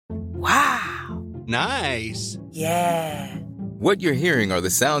Nice. Yeah. What you're hearing are the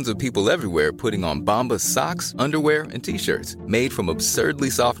sounds of people everywhere putting on Bombas socks, underwear, and T-shirts made from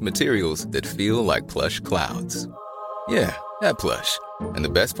absurdly soft materials that feel like plush clouds. Yeah, that plush. And the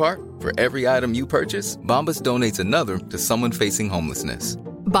best part? For every item you purchase, Bombas donates another to someone facing homelessness.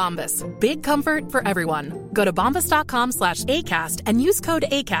 Bombas. Big comfort for everyone. Go to bombas.com/ACAST and use code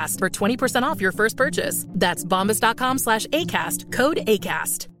ACAST for 20% off your first purchase. That's bombas.com/ACAST. Code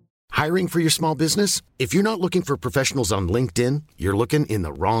ACAST. Hiring for your small business? If you're not looking for professionals on LinkedIn, you're looking in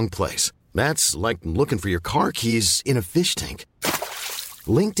the wrong place. That's like looking for your car keys in a fish tank.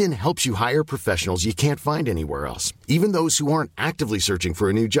 LinkedIn helps you hire professionals you can't find anywhere else, even those who aren't actively searching for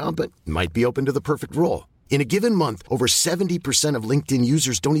a new job but might be open to the perfect role. In a given month, over 70% of LinkedIn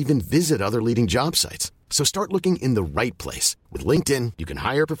users don't even visit other leading job sites. So start looking in the right place. With LinkedIn, you can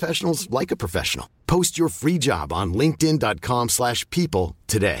hire professionals like a professional. Post your free job on linkedin.com/people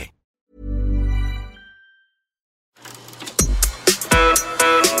today.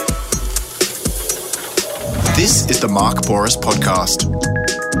 This is the Mark Bouris Podcast.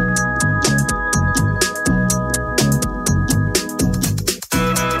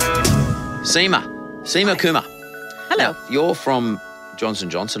 Seema Kumar. Hello. Now, you're from Johnson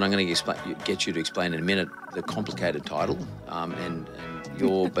 & Johnson. I'm going to get you to explain in a minute the complicated title.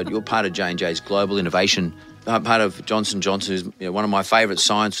 But you're part of J&J's global innovation, part of Johnson & Johnson, who's one of my favourite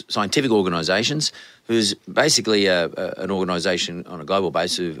scientific organisations, who's basically an organisation on a global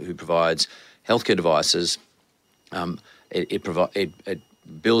basis who provides healthcare devices. It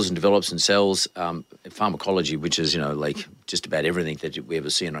builds and develops and sells pharmacology, which is, like just about everything that we ever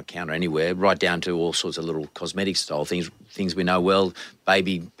see on a counter anywhere, right down to all sorts of little cosmetic style things we know well,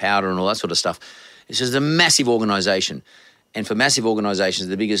 baby powder and all that sort of stuff. It's just a massive organisation. And for massive organisations,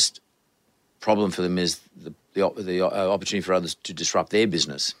 the biggest problem for them is the opportunity for others to disrupt their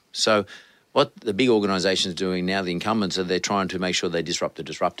business. So what the big organisations are doing now, the incumbents, are they're trying to make sure they disrupt the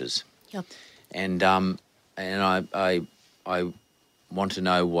disruptors. Yep. And I want to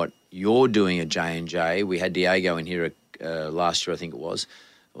know what you're doing at J&J. We had Diego in here last year, I think it was,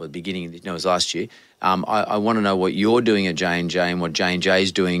 or the beginning, it was last year. I want to know what you're doing at J&J and what J&J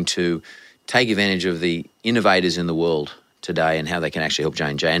is doing to take advantage of the innovators in the world today and how they can actually help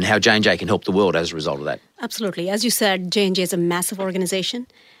J&J and how J&J can help the world as a result of that. Absolutely. As you said, J&J is a massive organization,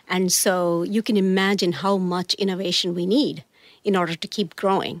 and so you can imagine how much innovation we need in order to keep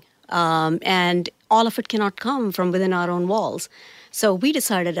growing. And all of it cannot come from within our own walls. So we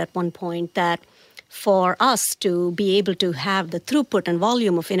decided at one point that for us to be able to have the throughput and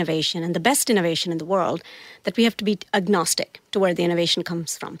volume of innovation and the best innovation in the world, that we have to be agnostic to where the innovation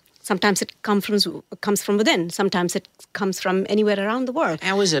comes from. Sometimes it comes from within. Sometimes it comes from anywhere around the world.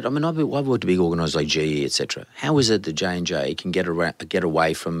 How is it? I mean, I've worked at big organisations like GE, etc. How is it that J&J can get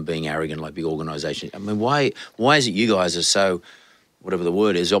away from being arrogant like big organisations? I mean, why is it you guys are so, whatever the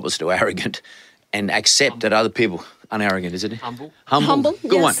word is, opposite to arrogant, and accept that other people unarrogant, is it? Humble.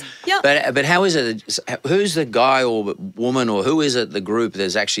 Good yes. one. Yep. But how is it? Who's the guy or woman or who is it? The group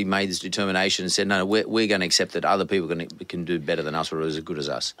that's actually made this determination and said, no, we're going to accept that other people can do better than us or as good as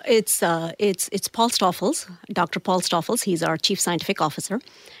us. It's Paul Stoffels, Dr. Paul Stoffels. He's our chief scientific officer,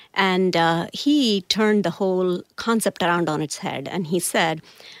 and he turned the whole concept around on its head. And he said,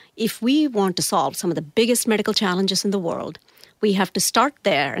 if we want to solve some of the biggest medical challenges in the world, we have to start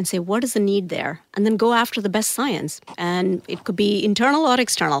there and say, what is the need there? And then go after the best science. And it could be internal or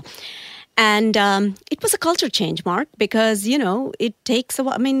external. And it was a culture change, Mark, because, it takes a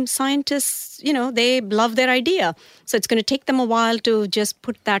while. I mean, scientists, they love their idea. So it's going to take them a while to just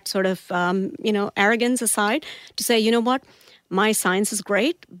put that sort of, arrogance aside to say, you know what, my science is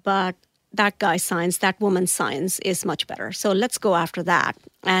great, but that guy's science, that woman's science is much better. So let's go after that.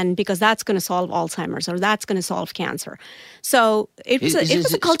 And because that's going to solve Alzheimer's or that's going to solve cancer. So it was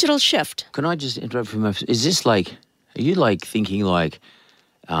a cultural shift. Can I just interrupt for a moment? Is this are you thinking like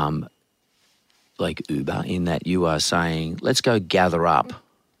Uber in that you are saying, let's go gather up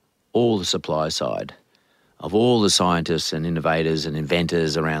all the supply side of all the scientists and innovators and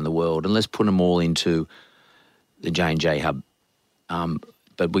inventors around the world and let's put them all into the J&J hub.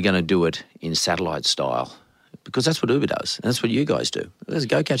 But we're going to do it in satellite style because that's what Uber does. And that's what you guys do. That's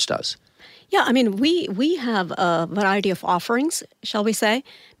what GoCatch does. Yeah, I mean, we have a variety of offerings, shall we say,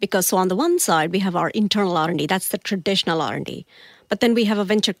 because so on the one side, we have our internal R&D. That's the traditional R&D. But then we have a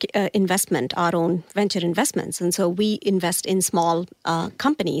venture investment, our own venture investments. And so we invest in small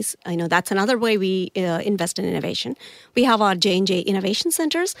companies. I know that's another way we invest in innovation. We have our J&J Innovation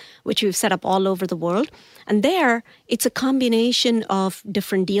Centers, which we've set up all over the world. And there, it's a combination of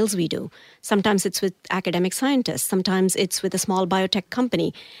different deals we do. Sometimes it's with academic scientists. Sometimes it's with a small biotech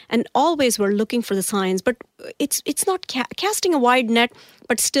company. And always we're looking for the science, but it's not casting a wide net,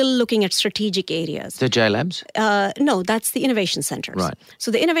 but still looking at strategic areas. The J Labs? No, that's the innovation centers. Right.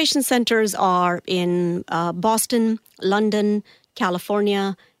 So the innovation centers are in Boston, London,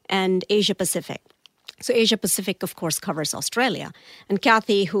 California, and Asia Pacific. So Asia Pacific, of course, covers Australia. And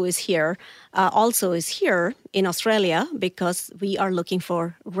Kathy, who is here, also is here in Australia because we are looking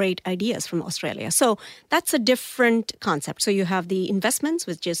for great ideas from Australia. So that's a different concept. So you have the investments,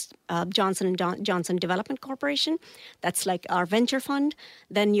 which is Johnson & Johnson Development Corporation. That's like our venture fund.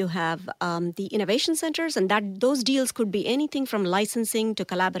 Then you have the innovation centers, and those deals could be anything from licensing to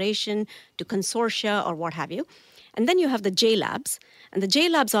collaboration to consortia or what have you. And then you have the J Labs. And the J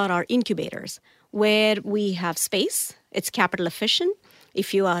Labs are our incubators, where we have space. It's capital efficient.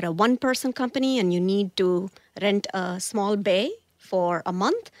 If you are a one-person company and you need to rent a small bay for a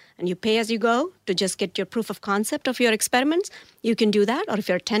month and you pay as you go to just get your proof of concept of your experiments, you can do that. Or if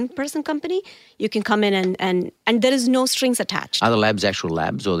you're a 10-person company, you can come in and there is no strings attached. Are the labs actual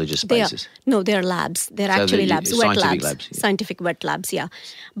labs or they're just spaces? They're labs. They're actually labs, wet labs. Yeah. Scientific wet labs, yeah.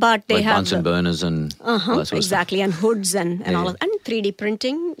 But they like have Bunsen burners and all that sort of exactly, stuff. and hoods and all of, and 3D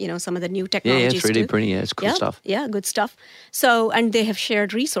printing, some of the new Yeah, technologies 3D too. printing, it's cool stuff. Yeah, good stuff. So, and they have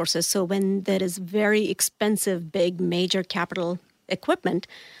shared resources. So when there is very expensive, big, major capital equipment,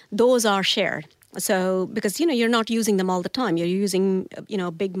 those are shared. So, because, you're not using them all the time. You're using,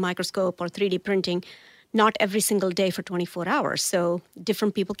 a big microscope or 3D printing not every single day for 24 hours. So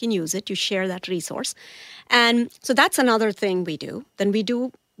different people can use it. You share that resource. And so that's another thing we do. Then we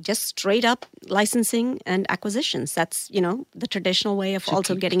do just straight up licensing and acquisitions. That's, the traditional way of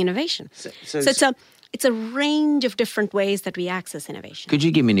also getting innovation. So it's a range of different ways that we access innovation. Could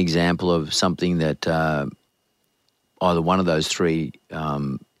you give me an example of something that either one of those three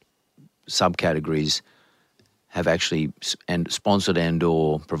subcategories have actually sponsored and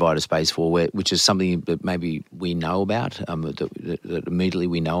or provided space for, which is something that maybe we know about, that immediately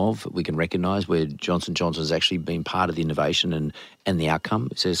we know of, we can recognise, where Johnson & Johnson has actually been part of the innovation and the outcome?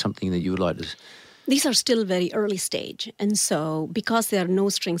 Is there something that you would like to... These are still very early stage. And so because there are no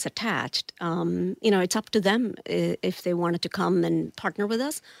strings attached, it's up to them if they wanted to come and partner with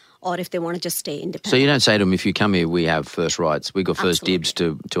us or if they want to just stay independent. So you don't say to them, if you come here, we have first rights. We've got first dibs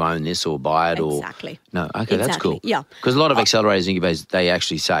to own this or buy it Exactly. No, okay, that's cool. Yeah. Because a lot of accelerators and incubators, they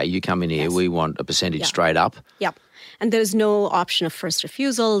actually say, you come in here, we want a percentage straight up. Yep. And there's no option of first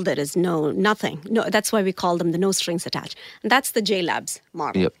refusal. There is nothing. No, that's why we call them the no strings attached. And that's the J Labs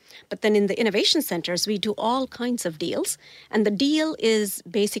model. Yep. But then in the innovation centers, we do all kinds of deals. And the deal is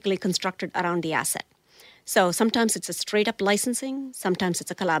basically constructed around the asset. So sometimes it's a straight up licensing. Sometimes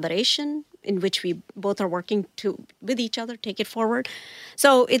it's a collaboration in which we both are working with each other, take it forward.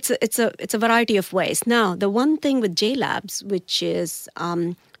 So it's a variety of ways. Now, the one thing with J Labs, which is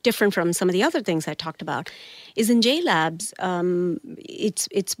different from some of the other things I talked about, is in J Labs,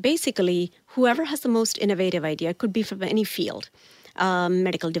 it's basically whoever has the most innovative idea. It could be from any field,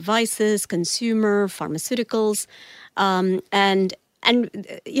 medical devices, consumer, pharmaceuticals, and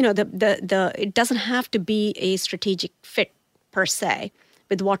it doesn't have to be a strategic fit per se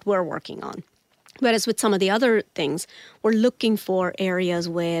with what we're working on. Whereas with some of the other things, we're looking for areas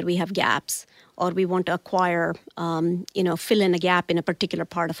where we have gaps or we want to acquire, fill in a gap in a particular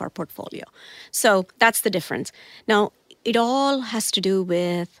part of our portfolio. So that's the difference. Now, it all has to do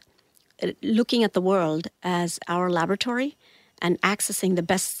with looking at the world as our laboratory and accessing the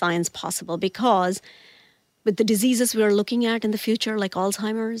best science possible, because with the diseases we're looking at in the future, like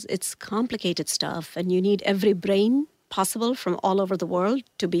Alzheimer's, it's complicated stuff, and you need every brain possible from all over the world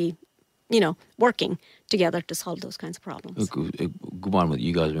to be, working together to solve those kinds of problems. A good one that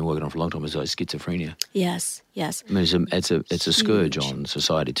you guys have been working on for a long time is schizophrenia. Yes. I mean, it's a scourge on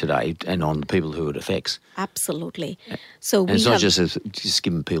society today and on the people who it affects. Absolutely. So and it's not just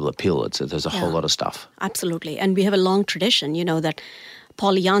giving people a pill. There's a whole lot of stuff. Absolutely. And we have a long tradition, that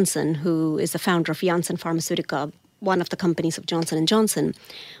Paul Janssen, who is the founder of Janssen Pharmaceutica, one of the companies of Johnson & Johnson,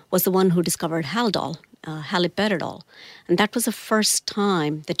 was the one who discovered Haldol, haloperidol. And that was the first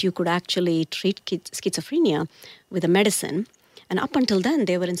time that you could actually treat schizophrenia with a medicine. And up until then,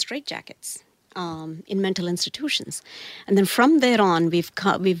 they were in straitjackets in mental institutions. And then from there on, we've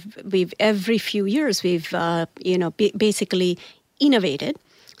every few years, we've basically innovated.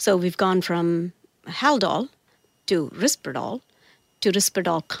 So we've gone from Haldol to Risperdal to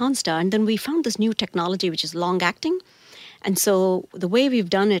Risperdal Consta. And then we found this new technology, which is long-acting. And so the way we've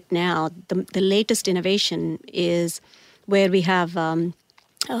done it now, the latest innovation is where we have a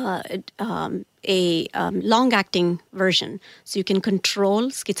long-acting version. So you can control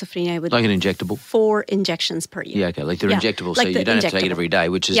schizophrenia with Like an injectable? 4 injections per year. Yeah, okay, like they're injectable, so like you don't have to take it injectable. every day,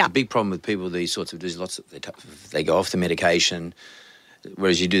 which is the big problem with people with these sorts of, they go off the medication,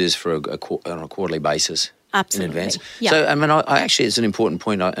 whereas you do this for on a quarterly basis. Absolutely. In advance. Yeah. So, I mean, I actually, it's an important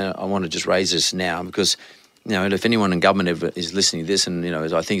point. I want to just raise this now because, you know, if anyone in government ever is listening to this, and, you know,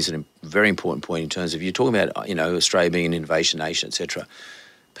 I think it's a very important point in terms of, you're talking about, you know, Australia being an innovation nation, etc.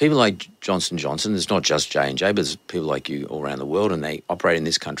 People like Johnson & Johnson, it's not just J&J, but there's people like you all around the world, and they operate in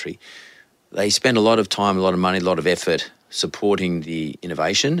this country. They spend a lot of time, a lot of money, a lot of effort supporting the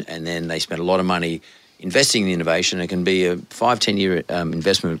innovation, and then they spend a lot of money investing in the innovation. It can be a 5-10 year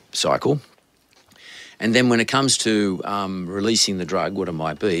investment cycle. And then when it comes to releasing the drug, what it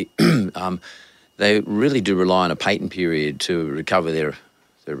might be, they really do rely on a patent period to recover their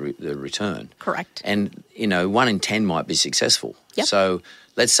return. Correct. And, you know, 1 in 10 might be successful. Yep. So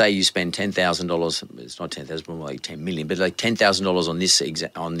let's say you spend $10,000, it's not 10,000, more like 10 million, but like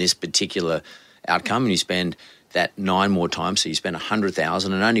 $10,000 on this particular outcome, and you spend that 9 more times, so you spend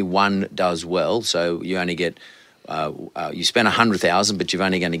 100,000 and only one does well, so you only get you spend 100,000, but you're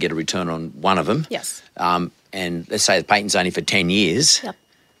only going to get a return on one of them. Yes. And let's say the patent's only for 10 years. Yep.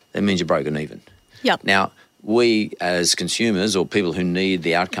 That means you're broken even. Yep. Now, we as consumers or people who need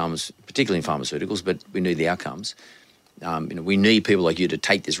the outcomes, particularly in pharmaceuticals, but we need the outcomes, you know, we need people like you to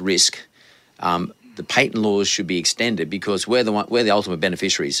take this risk. The patent laws should be extended because we're the ultimate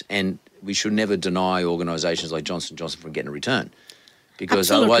beneficiaries, and we should never deny organisations like Johnson & Johnson from getting a return.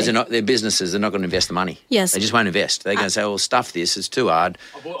 Because Absolutely. otherwise, their businesses, they're not going to invest the money. Yes. They just won't invest. They're going to say, well, stuff this, it's too hard.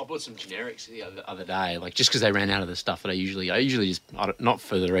 I bought some generics the other day, like just because they ran out of the stuff that I usually just, not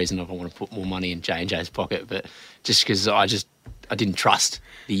for the reason of I want to put more money in J&J's pocket, but just because I didn't trust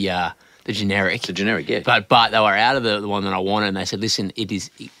the generic. The generic, yeah. But they were out of the one that I wanted, and they said, listen, it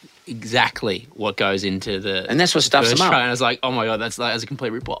is exactly what goes into the And that's what stuffs first them up. tray. And I was like, oh my God, that's a complete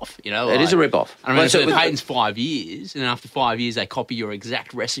rip-off, you know? It is a rip-off. I mean, Well, so so- the patent's 5 years, and after 5 years they copy your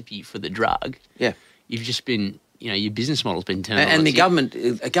exact recipe for the drug. Yeah. You've just been, you know, your business model's been turned on. And the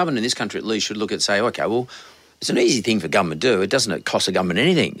its government in this country at least should look at say, okay, well, it's an easy thing for government to do. It doesn't cost the government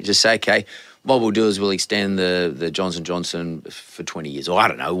anything. You just say, okay, what we'll do is we'll extend the Johnson & Johnson for 20 years, or I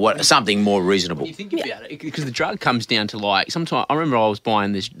don't know, something more reasonable. When you think about it, because the drug comes down to like, sometimes I remember I was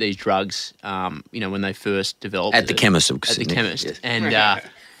buying these drugs, you know, when they first developed At the chemist. at the chemist, Yes.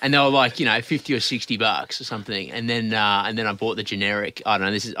 and they were like, you know, $50 or $60 or something, and then I bought the generic. I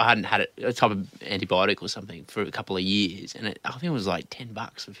don't know, I hadn't had a type of antibiotic or something for a couple of years, and I think it was like $10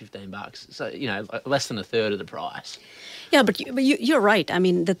 or $15. So, you know, less than a third of the price. Yeah, but you're right. I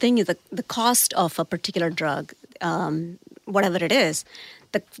mean, the thing is the cost of a particular drug, whatever it is,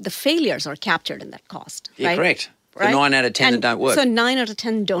 the failures are captured in that cost. Yeah, right? correct. The Right? 9 out of 10 that don't work. So 9 out of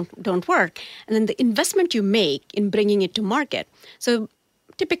 10 don't work. And then the investment you make in bringing it to market. So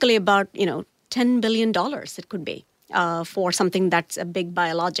typically about, you know, $10 billion it could be for something that's a big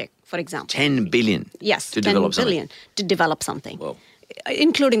biologic, for example. 10 billion Yes, to 10 develop billion something. to develop something, Well.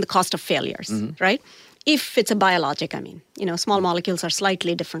 including the cost of failures, Mm-hmm. right? If it's a biologic, I mean, you know, small molecules are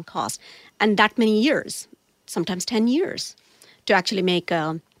slightly different cost. And that many years, sometimes 10 years, to actually make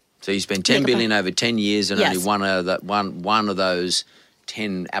a... So you spend 10 billion over 10 years, and Yes. only one of those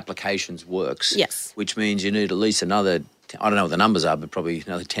 10 applications works. Yes. Which means you need at least another, I don't know what the numbers are, but probably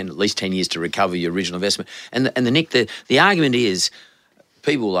another 10, at least 10 years to recover your original investment. And Nick, the argument is,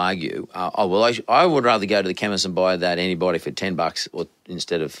 people will argue, I would rather go to the chemist and buy that antibiotic for $10 or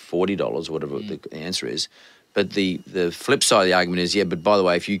instead of $40, whatever the answer is. But the flip side of the argument is, yeah, but by the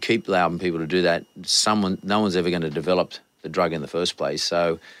way, if you keep allowing people to do that, no one's ever going to develop the drug in the first place.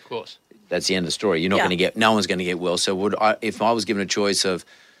 So Of course. that's the end of the story. You're not Yeah. going to get, no one's going to get well. So if I was given a choice of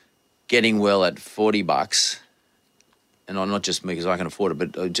getting well at $40, and not just me because I can afford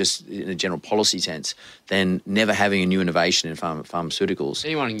it, but just in a general policy sense, then never having a new innovation in pharmaceuticals.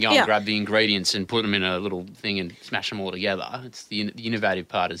 Anyone can go Yeah. and grab the ingredients and put them in a little thing and smash them all together. It's the innovative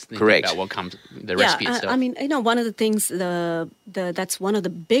part is thinking Correct. about what comes, the recipe itself. I mean, you know, one of the things, that's one of the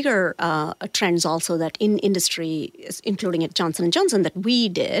bigger trends also that in industry, including at Johnson & Johnson, that we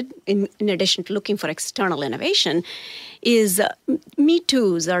did, in addition to looking for external innovation, is Me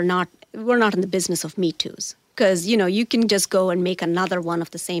Too's we're not in the business of Me Too's. Because, you know, you can just go and make another one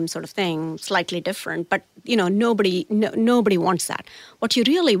of the same sort of thing, slightly different. But, you know, nobody wants that. What you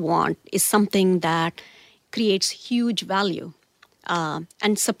really want is something that creates huge value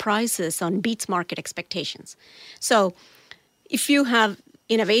and surprises beats market expectations. So if you have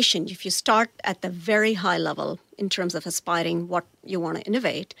innovation, if you start at the very high level in terms of aspiring what you want to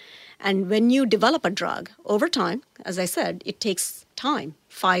innovate, and when you develop a drug over time, as I said, it takes time,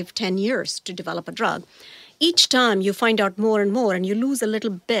 5-10 years to develop a drug. Each time you find out more and more, and you lose a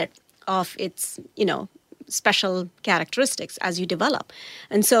little bit of its, special characteristics as you develop.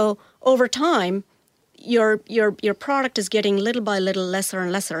 And so over time, your product is getting little by little lesser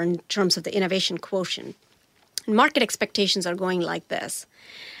and lesser in terms of the innovation quotient. And market expectations are going like this.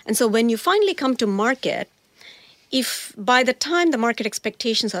 And so when you finally come to market, if by the time the market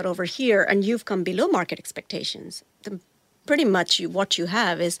expectations are over here and you've come below market expectations, pretty much what you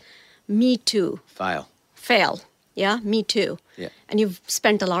have is me too. Fail. Yeah, me too. Yeah. And you've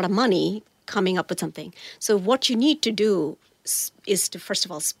spent a lot of money coming up with something. So what you need to do is to, first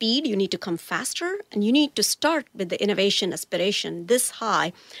of all, speed. You need to come faster, and you need to start with the innovation aspiration this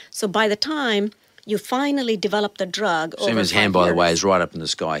high. So by the time you finally develop the drug, Seema's hand, by the way, is right up in the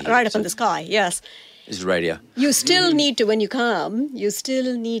sky here. Right up in the sky, yes. This is radio. You still need to, when you come, you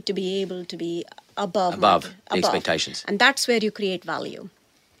still need to be able to be above expectations. And that's where you create value.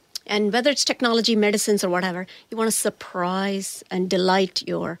 And whether it's technology, medicines, or whatever, you want to surprise and delight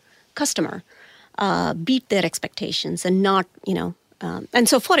your customer, beat their expectations, and not, and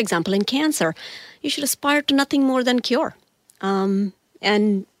so, for example, in cancer, you should aspire to nothing more than cure. And,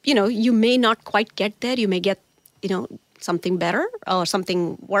 you may not quite get there. You may get, something better or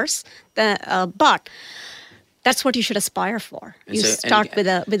something worse, but that's what you should aspire for. And you so- start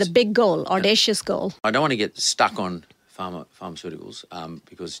and- with a big goal, audacious goal. I don't want to get stuck on pharmaceuticals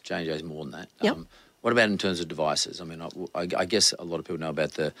because J&J is more than that. Yep. What about in terms of devices? I mean, I guess a lot of people know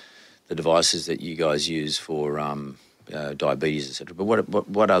about the devices that you guys use for diabetes, etc. But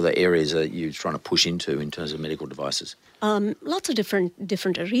what other areas are you trying to push into in terms of medical devices? Lots of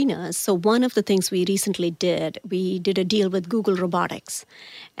different arenas. So one of the things we recently did, we did a deal with Google Robotics.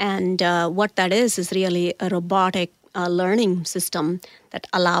 And what that is really a robotic learning system that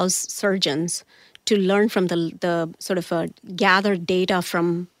allows surgeons to learn from the sort of gathered data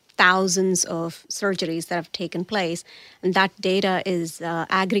from thousands of surgeries that have taken place. And that data is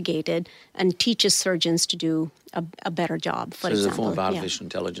aggregated and teaches surgeons to do a better job, for example. So it's a form of artificial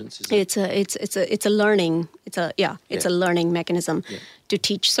intelligence, is it? It's a learning mechanism to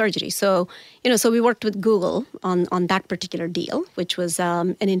teach surgery. So so we worked with Google on that particular deal, which was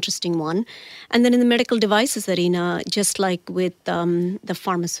an interesting one. And then in the medical devices arena, just like with the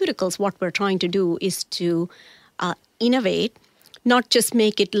pharmaceuticals, what we're trying to do is to innovate, not just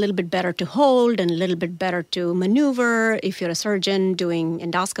make it a little bit better to hold and a little bit better to maneuver if you're a surgeon doing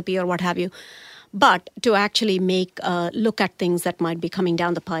endoscopy or what have you, but to actually make look at things that might be coming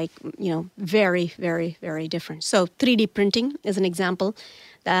down the pike, very, very, very different. So 3D printing is an example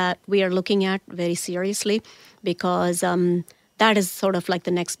that we are looking at very seriously because that is sort of like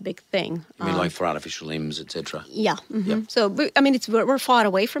the next big thing. You mean like for artificial limbs, etc.? Yeah. Mm-hmm. Yep. So, we're far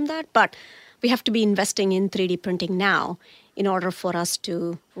away from that, but we have to be investing in 3D printing now in order for us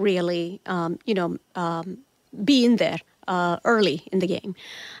to really, be in there early in the game.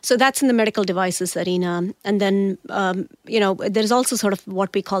 So that's in the medical devices arena. And then, there's also sort of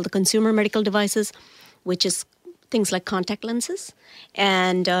what we call the consumer medical devices, which is things like contact lenses.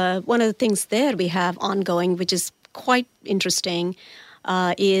 And one of the things there we have ongoing, which is quite interesting,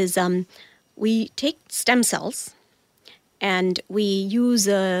 is we take stem cells and we use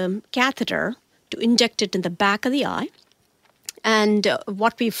a catheter to inject it in the back of the eye. And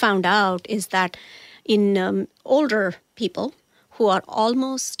what we found out is that in older people who are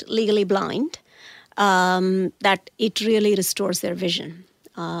almost legally blind, that it really restores their vision.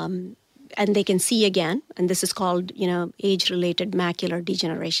 And they can see again, and this is called, age-related macular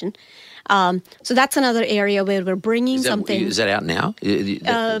degeneration. So that's another area where we're bringing something. Is that out now?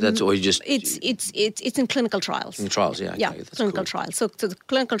 That's or you just it's in clinical trials. in trials, yeah. Okay, Yeah, that's clinical cool. trials. So the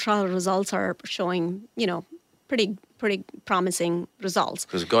clinical trial results are showing, pretty promising results.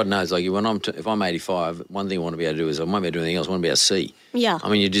 Because God knows, like if I'm 85, one thing I want to be able to do is I won't be able to do anything else. I want to be able to see. Yeah. I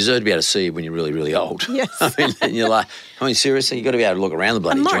mean, you deserve to be able to see when you're really, really old. Yes. And you're like, seriously, you got to be able to look around the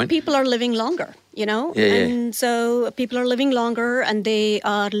bloody And Mark, joint. people are living longer, Yeah. And so people are living longer and they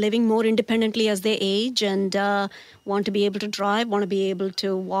are living more independently as they age and want to be able to drive, want to be able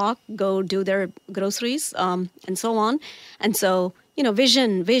to walk, go do their groceries, and so on. And so,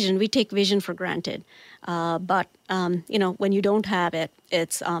 vision, we take vision for granted. But when you don't have it,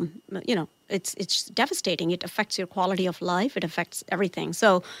 it's, it's devastating. It affects your quality of life. It affects everything.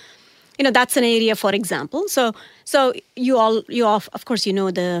 So, that's an area, for example. So of course,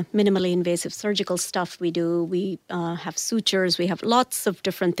 the minimally invasive surgical stuff we do. We have sutures. We have lots of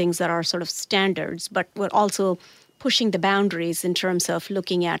different things that are sort of standards, but we're also pushing the boundaries in terms of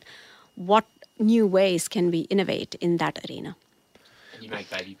looking at what new ways can we innovate in that arena. And you make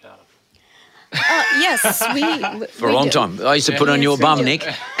baby powder. Yes, For a long time. I used to put on your bum, Nick.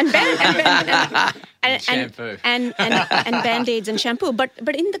 And shampoo. and Band-Aids and shampoo.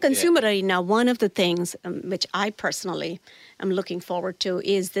 But in the consumer arena, one of the things which I personally am looking forward to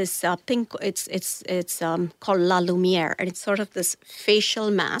is this thing. It's called La Lumiere, and it's sort of this facial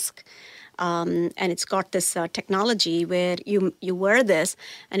mask. And it's got this technology where you wear this,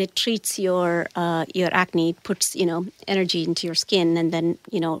 and it treats your acne, puts energy into your skin, and then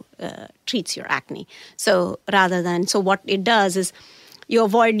treats your acne. So what it does is you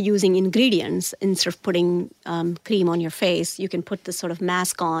avoid using ingredients instead of putting cream on your face. You can put this sort of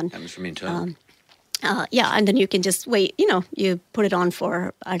mask on. Comes from internal. And then you can just wait. You put it on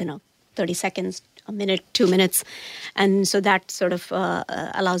for 30 seconds. A minute, 2 minutes, and so that sort of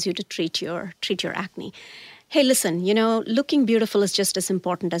allows you to treat your acne. Hey, listen, looking beautiful is just as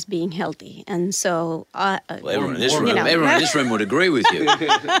important as being healthy, and so everyone in this room would agree with you.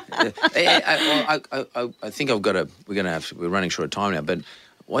 I think we're running short of time now. But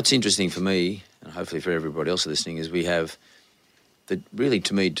what's interesting for me, and hopefully for everybody else listening, is we have to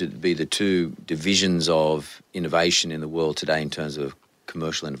be the two divisions of innovation in the world today in terms of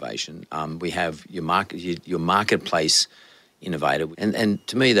commercial innovation. We have your marketplace innovator, and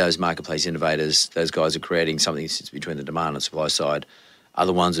to me, those marketplace innovators, those guys are creating something that sits between the demand and supply side, are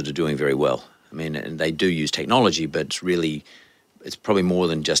the ones that are doing very well. I mean, and they do use technology, but it's probably more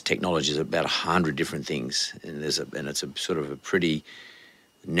than just technology. It's about 100 different things, and it's a sort of a pretty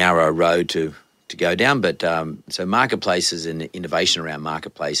narrow road to go down. But so marketplaces and innovation around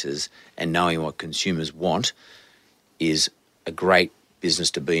marketplaces and knowing what consumers want is a great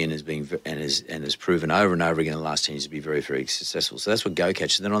business to be in, has proven over and over again in the last 10 years to be very, very successful. So that's what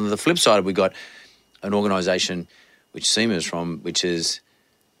GoCatch is. Then on the flip side, we've got an organisation which Seema is from, which is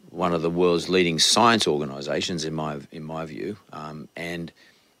one of the world's leading science organisations in my view, and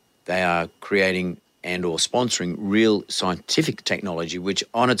they are creating and or sponsoring real scientific technology, which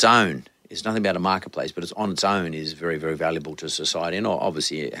on its own is nothing about a marketplace, but it's on its own is very, very valuable to society, and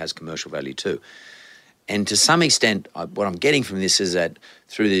obviously it has commercial value too. And to some extent, what I'm getting from this is that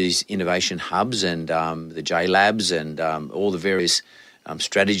through these innovation hubs and the J Labs and all the various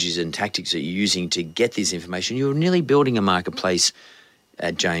strategies and tactics that you're using to get this information, you're nearly building a marketplace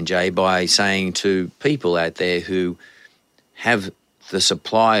at J&J by saying to people out there who have the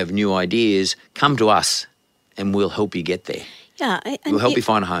supply of new ideas, come to us and we'll help you get there. Yeah, we'll help you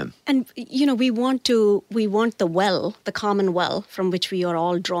find a home. And we want the common well from which we are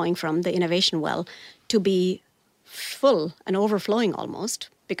all drawing from, the innovation well, to be full and overflowing almost,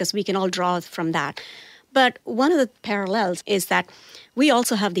 because we can all draw from that. But one of the parallels is that we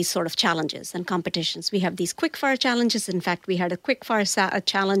also have these sort of challenges and competitions. We have these quickfire challenges. In fact, we had a quickfire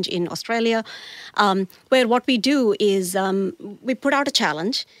challenge in Australia, where what we do is we put out a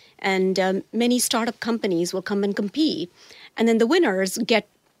challenge, and many startup companies will come and compete. And then the winners get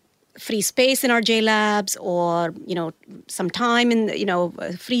free space in our J Labs, or some time in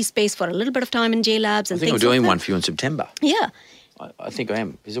free space for a little bit of time in J Labs. And I think we're doing one for you in September. Yeah, I think I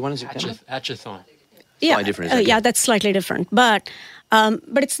am. Is there one in September? Hatchathon. Yeah, slightly different. Isn't it? Yeah, that's slightly different, but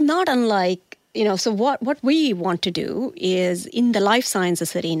it's not unlike So what we want to do is in the life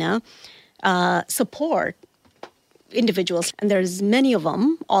sciences arena support individuals, and there's many of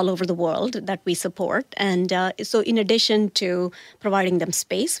them all over the world that we support. And so in addition to providing them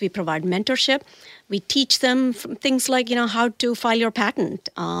space, we provide mentorship. We teach them things like, how to file your patent.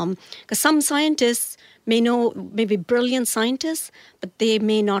 Because some scientists may be brilliant scientists, but they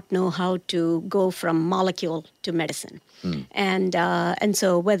may not know how to go from molecule to medicine. And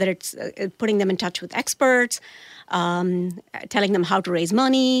so whether it's putting them in touch with experts, telling them how to raise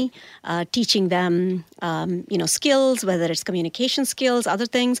money, teaching them, skills, whether it's communication skills, other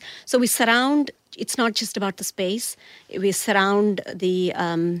things. So we surround. It's not just about the space. We surround the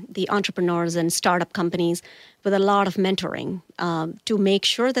entrepreneurs and startup companies with a lot of mentoring to make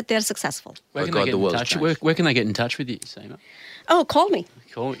sure that they're successful. Where can they get in touch with you, Seema? Oh, call me.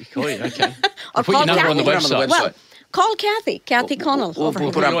 Call you, okay. Or put your number on the website. Well, call Kathy Connell. We'll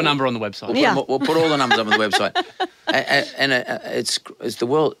put your number on the website. We'll put all the numbers up on the website. And it's the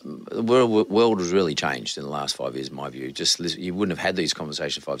world. The world has really changed in the last 5 years, in my view. You wouldn't have had these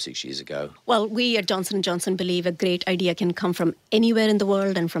conversations 5-6 years ago. Well, we at Johnson & Johnson believe a great idea can come from anywhere in the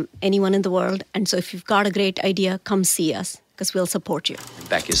world and from anyone in the world. And so if you've got a great idea, come see us, because we'll support you. And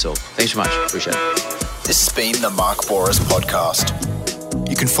back yourself. Thanks so much. Appreciate it. This has been the Mark Bouris Podcast.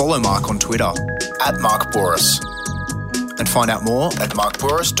 You can follow Mark on Twitter @MarkBouris and find out more at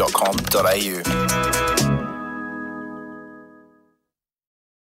markbouris.com.au.